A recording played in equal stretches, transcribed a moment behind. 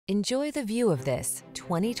Enjoy the view of this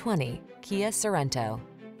 2020 Kia Sorento.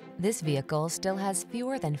 This vehicle still has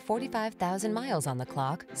fewer than 45,000 miles on the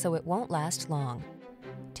clock, so it won't last long.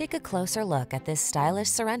 Take a closer look at this stylish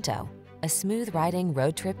Sorento, a smooth-riding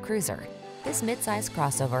road trip cruiser. This midsize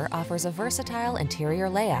crossover offers a versatile interior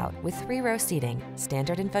layout with 3-row seating,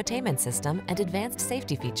 standard infotainment system, and advanced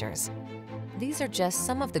safety features. These are just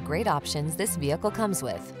some of the great options this vehicle comes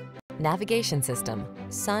with: navigation system,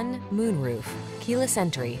 sun, moonroof, keyless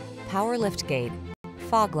entry, power liftgate,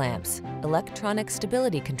 fog lamps, electronic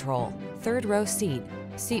stability control, 3rd-row seat,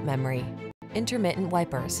 seat memory, intermittent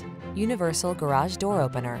wipers, universal garage door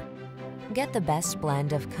opener. Get the best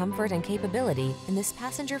blend of comfort and capability in this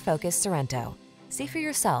passenger-focused Sorento. See for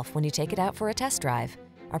yourself when you take it out for a test drive.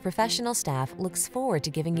 Our professional staff looks forward to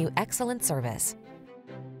giving you excellent service.